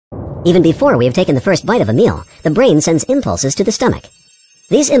Even before we have taken the first bite of a meal, the brain sends impulses to the stomach.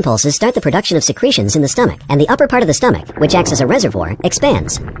 These impulses start the production of secretions in the stomach, and the upper part of the stomach, which acts as a reservoir,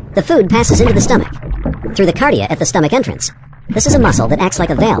 expands. The food passes into the stomach through the cardia at the stomach entrance. This is a muscle that acts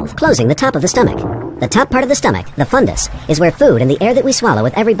like a valve, closing the top of the stomach. The top part of the stomach, the fundus, is where food and the air that we swallow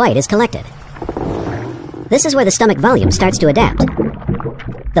with every bite is collected. This is where the stomach volume starts to adapt.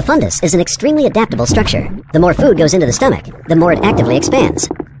 The fundus is an extremely adaptable structure. The more food goes into the stomach, the more it actively expands.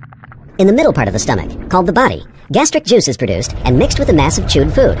 In the middle part of the stomach, called the body, gastric juice is produced and mixed with the mass of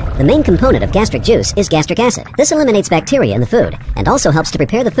chewed food. The main component of gastric juice is gastric acid. This eliminates bacteria in the food and also helps to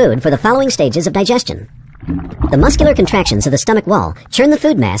prepare the food for the following stages of digestion. The muscular contractions of the stomach wall churn the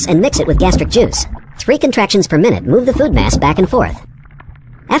food mass and mix it with gastric juice. 3 contractions per minute move the food mass back and forth.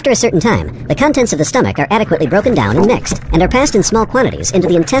 After a certain time, the contents of the stomach are adequately broken down and mixed, and are passed in small quantities into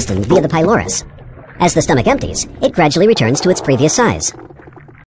the intestine via the pylorus. As the stomach empties, it gradually returns to its previous size.